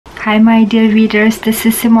Hi my dear readers, this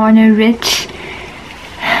is Simona Rich.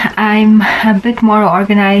 I'm a bit more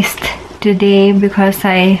organized today because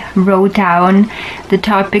I wrote down the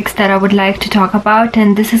topics that I would like to talk about,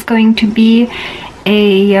 and this is going to be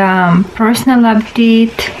a personal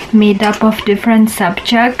update made up of different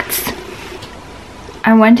subjects.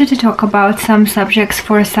 I wanted to talk about some subjects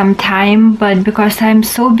for some time, but because I'm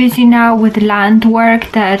so busy now with land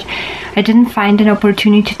work that I didn't find an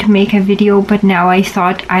opportunity to make a video, but now I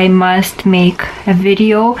thought I must make a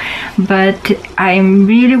video. But I'm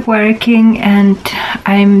really working and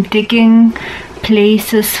I'm digging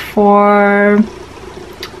places for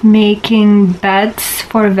making beds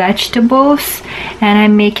for vegetables, and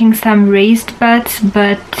I'm making some raised beds,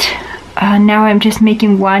 but now I'm just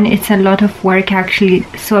making one. It's a lot of work actually,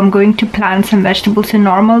 so I'm going to plant some vegetables in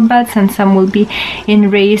normal beds and some will be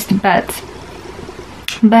in raised beds.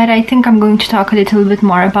 But I think I'm going to talk a little bit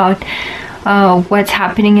more about what's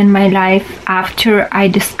happening in my life after I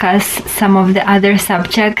discuss some of the other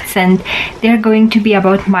subjects, and they're going to be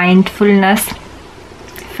about mindfulness.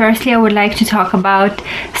 Firstly, I would like to talk about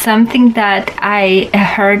something that I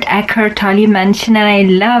heard Eckhart Tolle mention, and I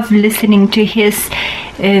love listening to his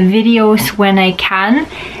videos when I can.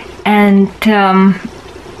 And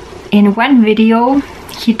in one video,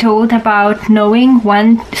 he told about knowing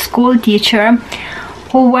one school teacher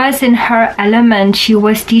who was in her element. She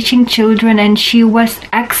was teaching children and she was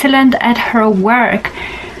excellent at her work,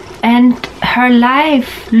 and her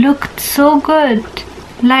life looked so good,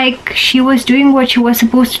 like she was doing what she was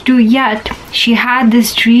supposed to do, yet she had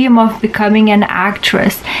this dream of becoming an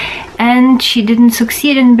actress and she didn't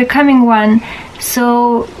succeed in becoming one.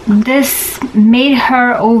 So this made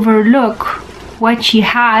her overlook what she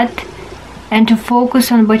had and to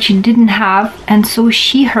focus on what she didn't have, and so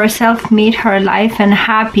she herself made her life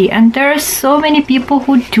unhappy. And there are so many people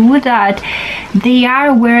who do that. They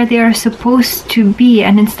are where they are supposed to be,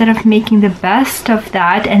 and instead of making the best of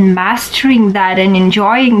that and mastering that and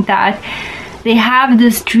enjoying that, they have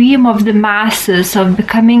this dream of the masses, of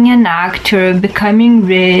becoming an actor, becoming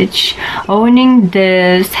rich, owning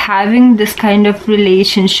this, having this kind of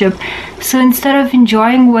relationship. So instead of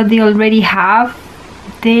enjoying what they already have,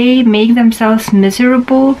 they make themselves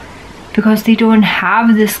miserable because they don't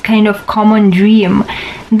have this kind of common dream.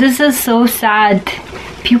 This is so sad.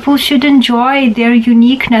 People should enjoy their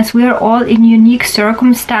uniqueness. We are all in unique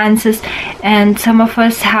circumstances, and some of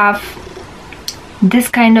us have this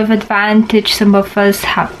kind of advantage, some of us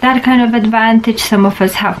have that kind of advantage, some of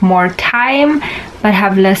us have more time but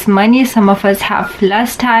have less money, some of us have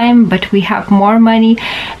less time but we have more money,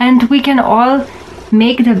 and we can all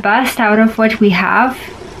make the best out of what we have.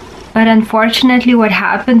 But unfortunately what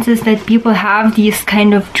happens is that people have these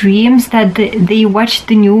kind of dreams that they watch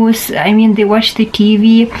the news, they watch the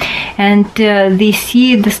TV, and they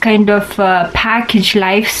see this kind of package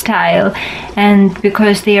lifestyle, and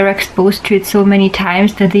because they are exposed to it so many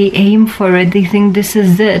times that they aim for it, they think this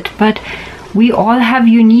is it. But we all have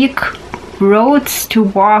unique roads to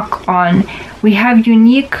walk on. We have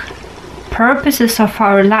unique purposes of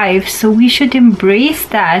our life, so we should embrace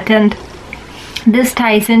that. And this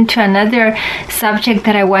ties into another subject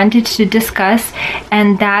that I wanted to discuss,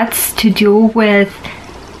 and that's to do with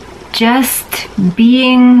just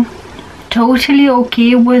being totally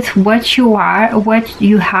okay with what you are, what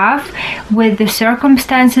you have, with the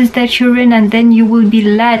circumstances that you're in, and then you will be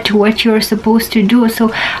led to what you're supposed to do.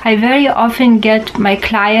 So I very often get my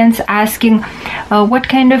clients asking, what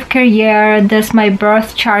kind of career does my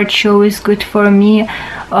birth chart show is good for me?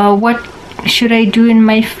 What should I do in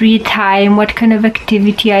my free time? What kind of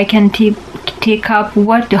activity I can take up?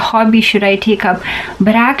 What hobby should I take up?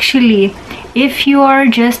 But actually, if you are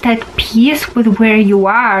just at peace with where you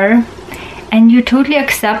are and you totally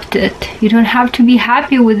accept it, you don't have to be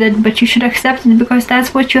happy with it, but you should accept it because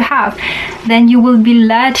that's what you have, then you will be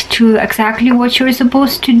led to exactly what you're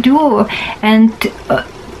supposed to do. And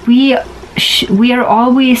we are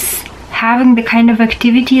always having the kind of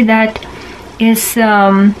activity that is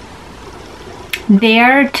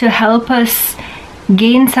there to help us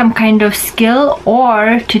gain some kind of skill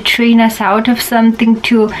or to train us out of something,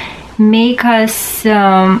 to make us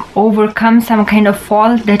overcome some kind of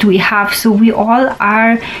fault that we have. So we all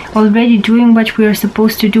are already doing what we are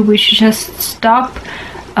supposed to do. We should just stop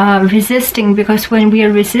resisting, because when we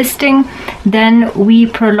are resisting, then we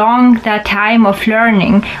prolong that time of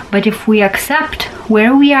learning. But if we accept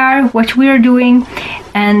where we are, what we are doing,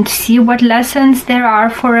 and see what lessons there are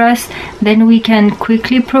for us, then we can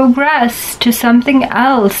quickly progress to something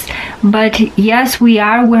else. But yes, we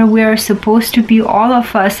are where we are supposed to be. All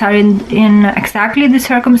of us are in exactly the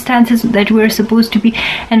circumstances that we're supposed to be.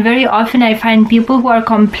 And very often I find people who are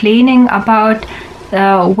complaining about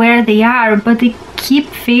where they are, but they keep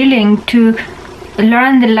failing to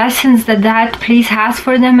learn the lessons that that place has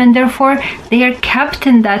for them, and therefore they are kept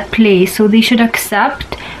in that place. So they should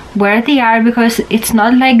accept where they are, because it's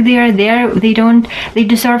not like they are there, they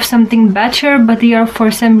deserve something better, but they are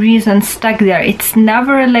for some reason stuck there. It's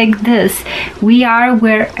never like this. We are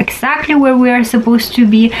exactly where we are supposed to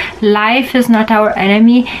be. Life is not our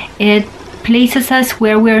enemy. It places us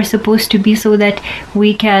where we are supposed to be, so that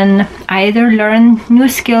we can either learn new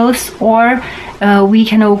skills, or we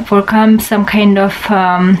can overcome some kind of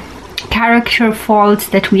character faults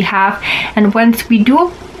that we have. And once we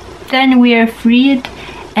do, then we are freed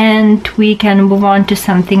and we can move on to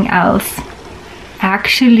something else.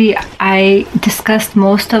 Actually, I discussed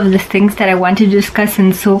most of the things that I want to discuss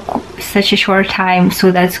in such a short time, so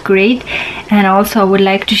that's great. And also I would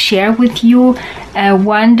like to share with you a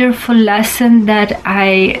wonderful lesson that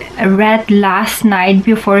I read last night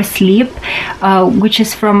before sleep, which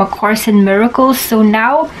is from A Course in Miracles. So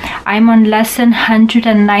now I'm on lesson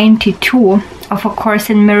 192 of A Course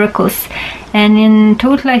in Miracles, and in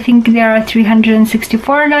total I think there are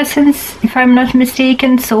 364 lessons, if I'm not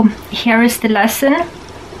mistaken. So here is the lesson.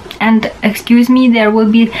 And excuse me, there will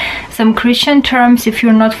be some Christian terms if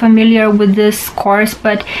you're not familiar with this course,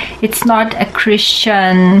 but it's not a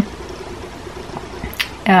Christian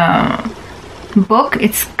book.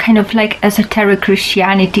 It's kind of like esoteric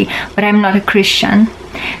Christianity, but I'm not a Christian.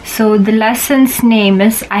 So the lesson's name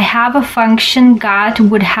is I Have a Function God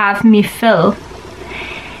Would Have Me Fill.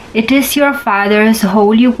 It is your Father's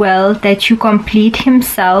holy will that you complete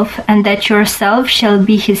himself, and that yourself shall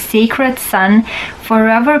be his sacred Son,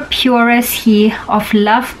 forever pure as he, of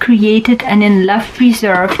love created and in love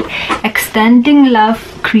preserved, extending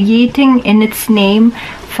love, creating in its name,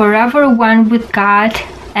 forever one with God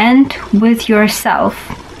and with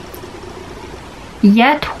yourself.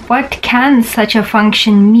 Yet what can such a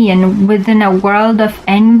function mean within a world of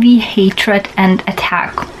envy, hatred, and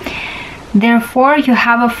attack? Therefore, you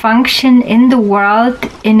have a function in the world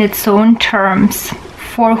in its own terms,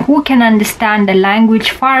 for who can understand a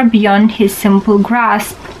language far beyond his simple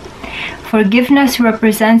grasp? Forgiveness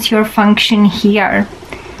represents your function here.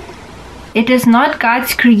 It is not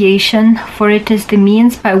God's creation, for it is the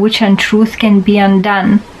means by which untruth can be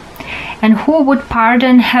undone. And who would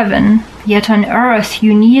pardon heaven? Yet on earth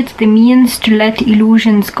you need the means to let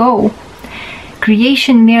illusions go.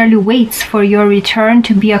 Creation merely waits for your return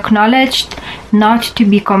to be acknowledged, not to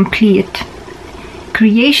be complete.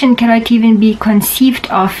 Creation cannot even be conceived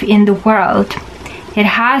of in the world. It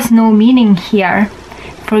has no meaning here.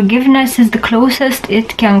 Forgiveness is the closest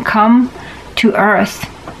it can come to earth.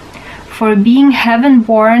 For being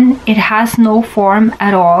heaven-born, it has no form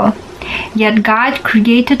at all. Yet God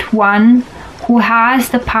created one who has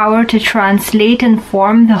the power to translate and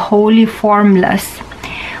form the wholly formless.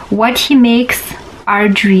 What he makes are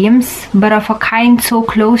dreams, but of a kind so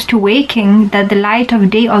close to waking that the light of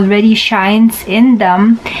day already shines in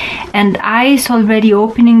them, and eyes already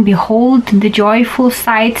opening behold the joyful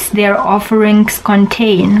sights their offerings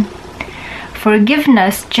contain.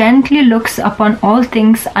 Forgiveness gently looks upon all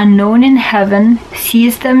things unknown in heaven,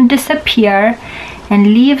 sees them disappear,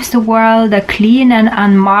 and leaves the world a clean and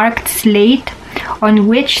unmarked slate, on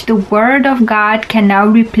which the word of God can now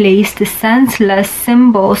replace the senseless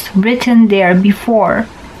symbols written there before.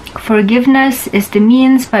 Forgiveness is the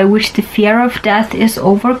means by which the fear of death is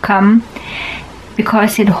overcome,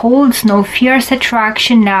 because it holds no fierce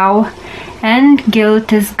attraction now, and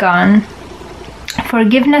guilt is gone.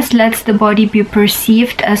 Forgiveness lets the body be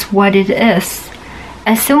perceived as what it is,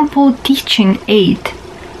 a simple teaching aid,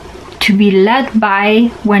 to be led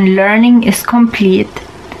by when learning is complete,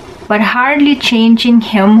 but hardly changing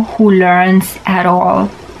him who learns at all.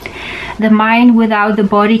 The mind without the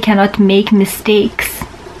body cannot make mistakes.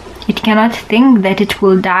 It cannot think that it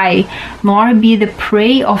will die, nor be the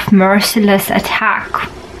prey of merciless attack.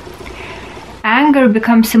 Anger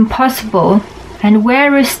becomes impossible, and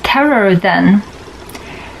where is terror then?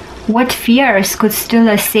 What fears could still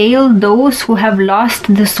assail those who have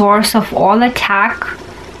lost the source of all attack,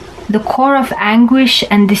 the core of anguish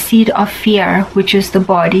and the seed of fear, which is the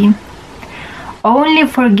body? Only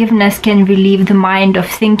forgiveness can relieve the mind of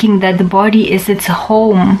thinking that the body is its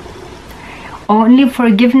home. Only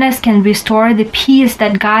forgiveness can restore the peace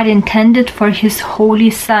that God intended for His Holy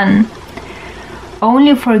Son.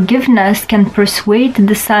 Only forgiveness can persuade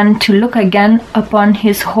the Son to look again upon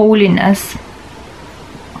His holiness.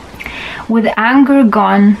 With anger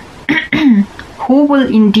gone, who will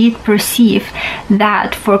indeed perceive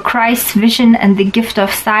that for Christ's vision and the gift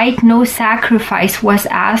of sight no sacrifice was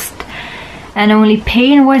asked, and only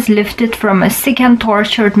pain was lifted from a sick and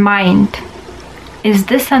tortured mind? Is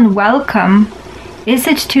this unwelcome? Is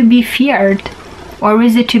it to be feared? Or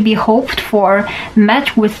is it to be hoped for,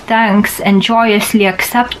 met with thanks, and joyously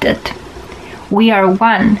accepted? We are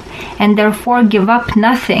one, and therefore give up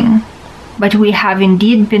nothing, but we have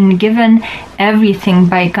indeed been given everything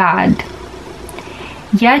by God.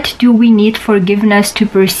 Yet do we need forgiveness to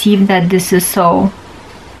perceive that this is so.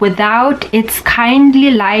 Without its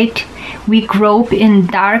kindly light, we grope in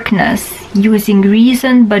darkness, using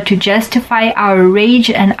reason but to justify our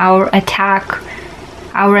rage and our attack.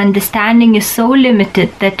 Our understanding is so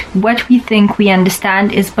limited that what we think we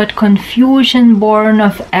understand is but confusion born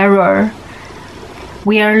of error.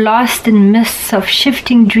 We are lost in mists of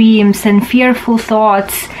shifting dreams and fearful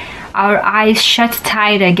thoughts, our eyes shut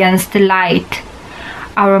tight against the light,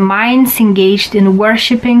 our minds engaged in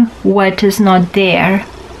worshipping what is not there.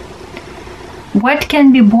 What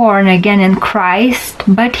can be born again in Christ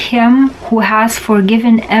but Him who has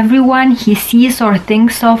forgiven everyone he sees or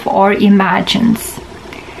thinks of or imagines?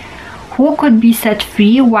 Who could be set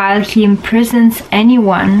free while he imprisons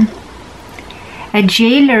anyone? A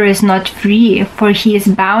jailer is not free, for he is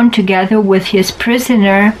bound together with his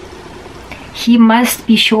prisoner. He must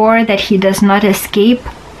be sure that he does not escape,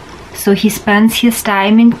 so he spends his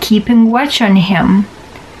time in keeping watch on him.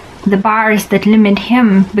 The bars that limit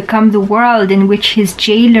him become the world in which his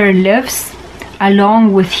jailer lives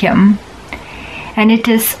along with him. And it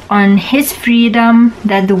is on his freedom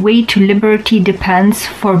that the way to liberty depends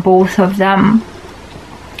for both of them.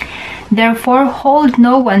 Therefore hold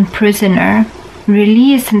no one prisoner,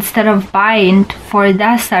 release instead of bind, for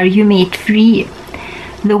thus are you made free.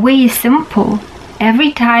 The way is simple.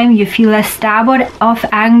 Every time you feel a stab of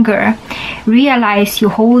anger, realize you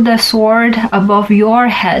hold a sword above your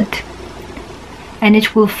head, and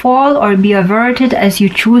it will fall or be averted as you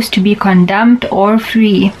choose to be condemned or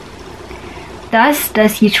free. Thus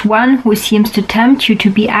does each one who seems to tempt you to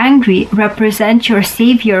be angry represent your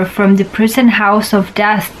Savior from the prison house of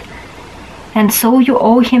death, and so you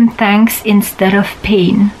owe him thanks instead of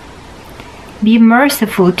pain. Be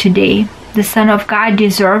merciful today. The Son of God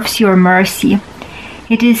deserves your mercy.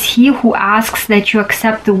 It is He who asks that you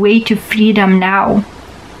accept the way to freedom now.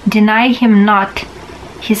 Deny Him not.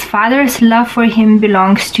 His Father's love for Him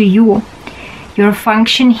belongs to you. Your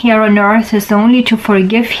function here on earth is only to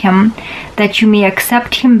forgive Him, that you may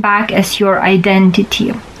accept Him back as your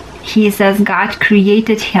identity. He is as God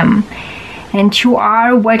created Him, and you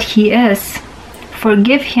are what He is.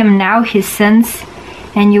 Forgive Him now His sins,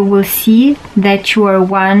 and you will see that you are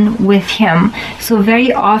one with Him. So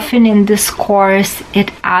very often in this course,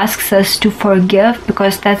 it asks us to forgive,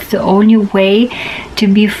 because that's the only way to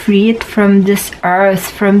be freed from this earth,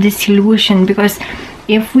 from this illusion. Because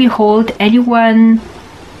if we hold anyone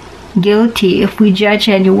guilty, if we judge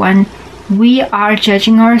anyone, we are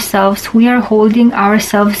judging ourselves, we are holding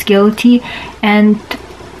ourselves guilty, and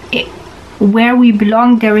where we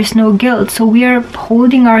belong there is no guilt. So we are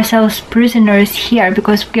holding ourselves prisoners here,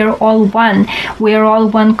 because we are all one. We are all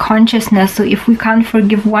one consciousness. So if we can't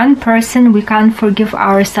forgive one person, we can't forgive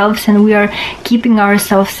ourselves, and we are keeping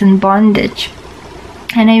ourselves in bondage.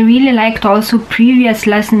 And I really liked also previous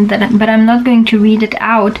lesson, but I'm not going to read it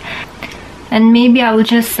out. And maybe I will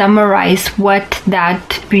just summarize what that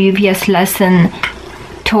previous lesson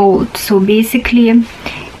told. So basically,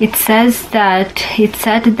 it said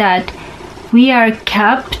that we are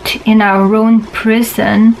kept in our own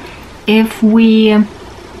prison if we,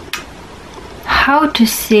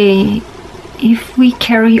 if we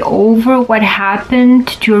carry over what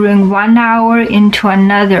happened during 1 hour into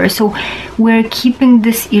another. So we're keeping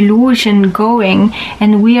this illusion going,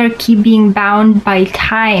 and we are being bound by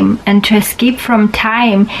time. And to escape from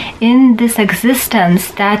time in this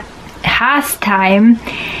existence that has time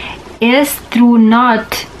is through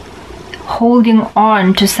not holding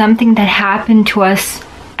on to something that happened to us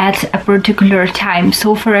at a particular time.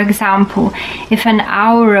 So for example, if an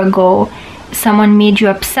hour ago someone made you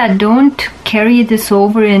upset, don't carry this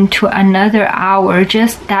over into another hour.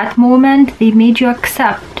 Just that moment they made you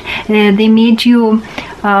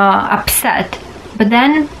upset, but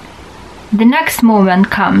then the next moment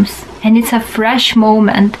comes and it's a fresh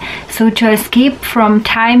moment. So to escape from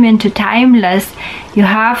time into timeless, you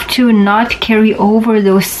have to not carry over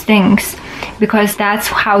those things, because that's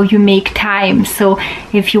how you make time. So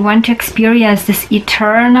if you want to experience this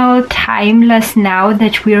eternal, timeless now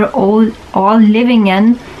that we're all living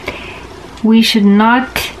in, we should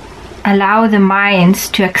not allow the minds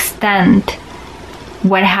to extend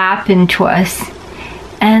what happened to us,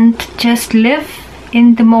 and just live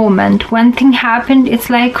in the moment. One thing happened, it's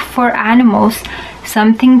like for animals,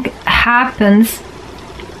 something happens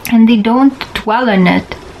and they don't dwell on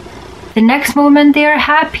it. The next moment they are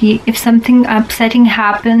happy. If something upsetting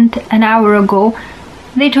happened an hour ago,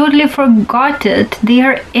 they totally forgot it. They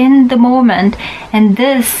are in the moment, and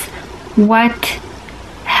this what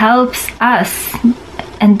helps us,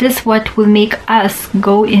 and this what will make us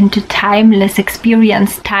go into timeless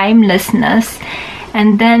experience, timelessness.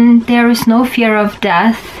 And then there is no fear of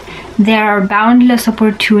death. There are boundless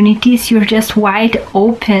opportunities. You're just wide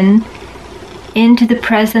open into the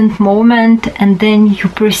present moment, and then you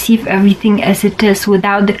perceive everything as it is,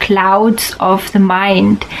 without the clouds of the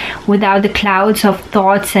mind, without the clouds of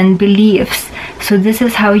thoughts and beliefs. So this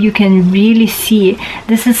is how you can really see.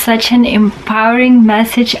 This is such an empowering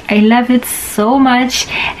message. I love it so much,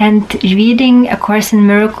 and reading A Course in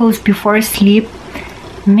Miracles before sleep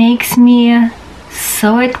makes me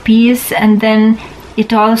so at peace. And then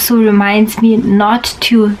it also reminds me not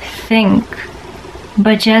to think,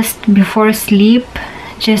 but just before sleep,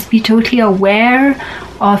 just be totally aware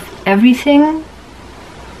of everything,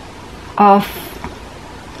 of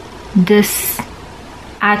this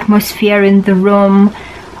atmosphere in the room,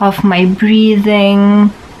 of my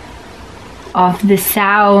breathing, of the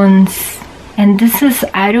sounds. And this is,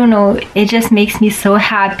 I don't know, it just makes me so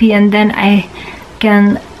happy. And then I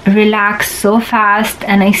can relax so fast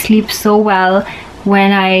and I sleep so well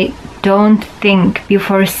when I don't think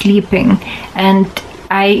before sleeping. And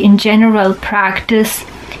I in general practice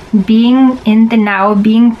being in the now,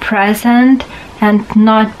 being present, and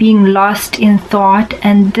not being lost in thought.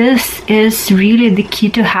 And this is really the key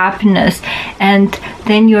to happiness. And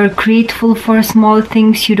then you're grateful for small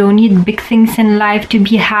things. You don't need big things in life to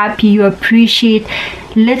be happy. You appreciate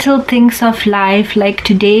little things of life. Like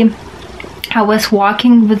today I was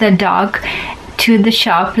walking with a dog to the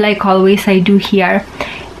shop, like always I do here,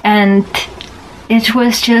 and it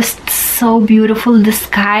was just so beautiful. The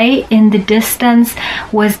sky in the distance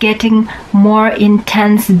was getting more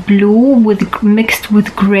intense blue mixed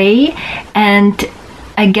with gray, and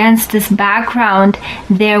against this background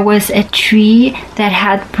there was a tree that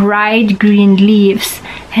had bright green leaves,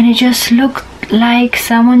 and it just looked like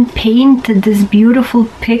someone painted this beautiful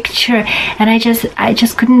picture, and I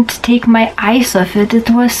just couldn't take my eyes off it. It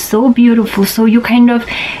was so beautiful. So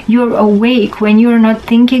you're awake when you're not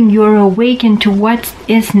thinking. You're awake into what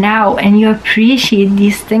is now, and you appreciate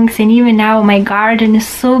these things. And even now my garden is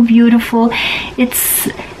so beautiful.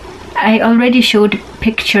 I already showed a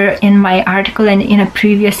picture in my article and in a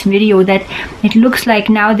previous video that it looks like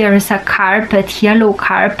now there is a carpet, yellow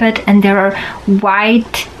carpet, and there are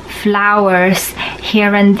white flowers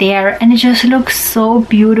here and there, and it just looks so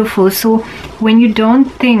beautiful. So when you don't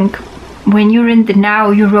think, when you're in the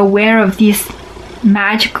now, you're aware of these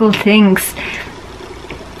magical things.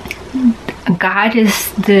 God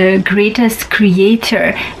is the greatest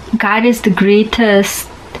creator. God is the greatest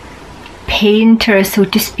painter, so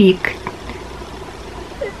to speak,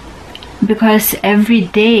 because every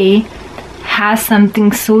day has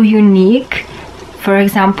something so unique. For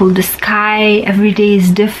example, the sky, every day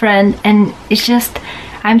is different, and it's just,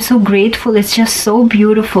 I'm so grateful. It's just so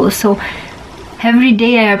beautiful. So every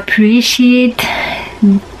day I appreciate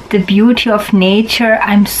the beauty of nature.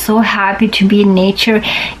 I'm so happy to be in nature,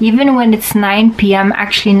 even when it's 9 p.m.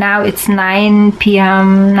 Actually now it's 9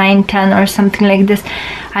 p.m., 9:10 or something like this.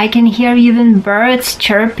 I can hear even birds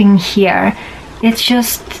chirping here. It's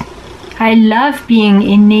just, I love being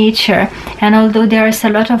in nature, and although there is a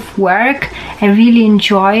lot of work, I really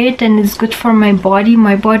enjoy it, and it's good for my body.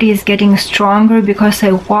 My body is getting stronger because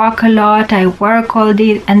I walk a lot, I work all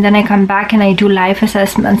day, and then I come back and I do life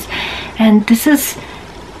assessments. And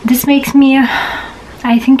this makes me,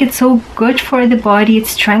 I think it's so good for the body. It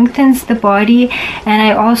strengthens the body. And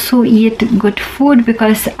I also eat good food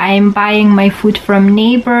because I'm buying my food from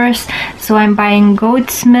neighbors. So I'm buying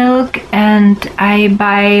goat's milk, and I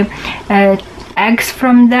buy eggs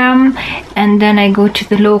from them, and then I go to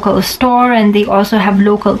the local store, and they also have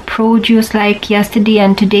local produce. Like yesterday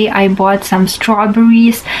and today I bought some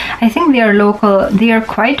strawberries. I think they are local. They are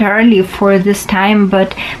quite early for this time,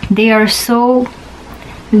 but they are so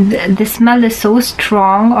the smell is so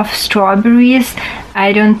strong of strawberries.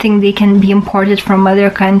 I don't think they can be imported from other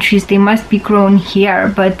countries. They must be grown here,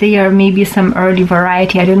 but they are maybe some early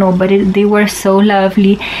variety, I don't know, but they were so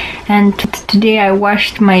lovely. And today I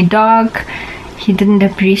washed my dog. He didn't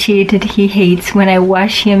appreciate it. He hates when I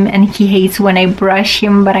wash him, and he hates when I brush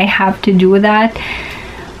him, but I have to do that.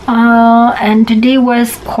 And today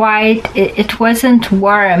was it wasn't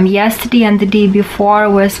warm. Yesterday and the day before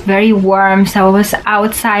was very warm, so I was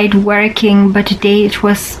outside working, but today it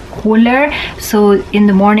was cooler. So in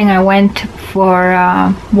the morning I went for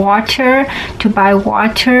water, to buy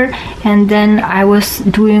water, and then I was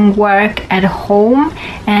doing work at home,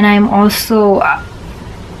 and I'm also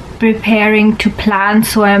preparing to plant,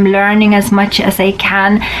 so I'm learning as much as I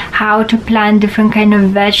can how to plant different kind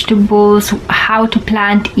of vegetables, how to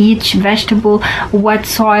plant each vegetable, what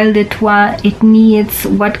soil it needs,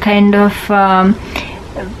 what kind of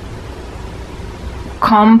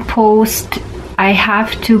compost I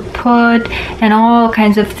have to put, and all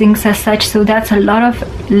kinds of things as such. So that's a lot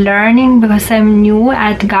of learning because I'm new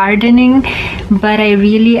at gardening, but I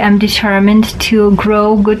really am determined to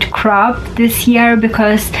grow good crop this year,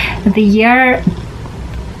 because the year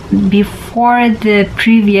before the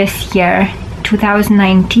previous year,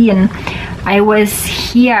 2019, I was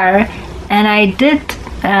here and I did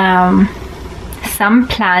some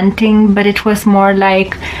planting, but it was more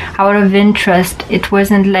like out of interest. It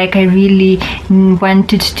wasn't like I really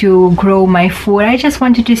wanted to grow my food. I just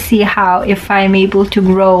wanted to see how, if I'm able to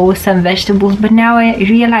grow some vegetables. But now I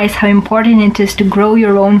realize how important it is to grow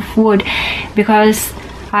your own food, because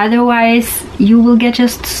otherwise you will get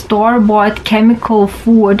just store-bought chemical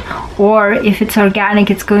food, or if it's organic,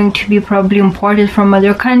 it's going to be probably imported from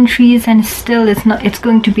other countries, and still it's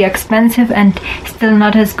going to be expensive and still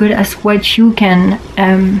not as good as what you can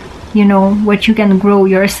what you can grow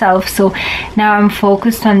yourself. So now I'm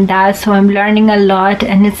focused on that, so I'm learning a lot,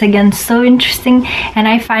 and it's again so interesting, and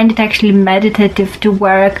I find it actually meditative to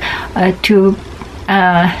work to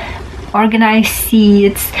organize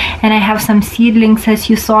seeds. And I have some seedlings, as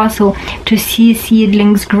you saw, so to see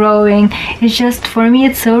seedlings growing, it's just, for me,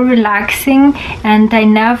 it's so relaxing. And I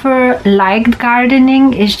never liked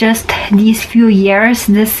gardening. It's just these few years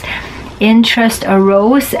this interest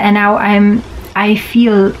arose, and now I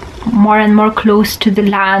feel more and more close to the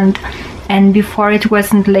land, and before it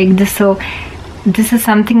wasn't like this. So this is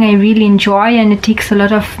something I really enjoy, and it takes a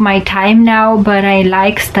lot of my time now, but I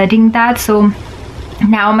like studying that. So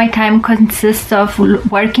now my time consists of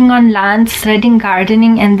working on land, studying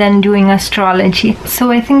gardening, and then doing astrology. So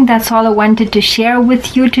I think that's all I wanted to share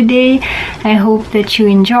with you today. I hope that you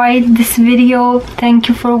enjoyed this video. Thank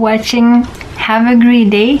you for watching. Have a great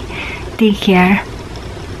day. Take care.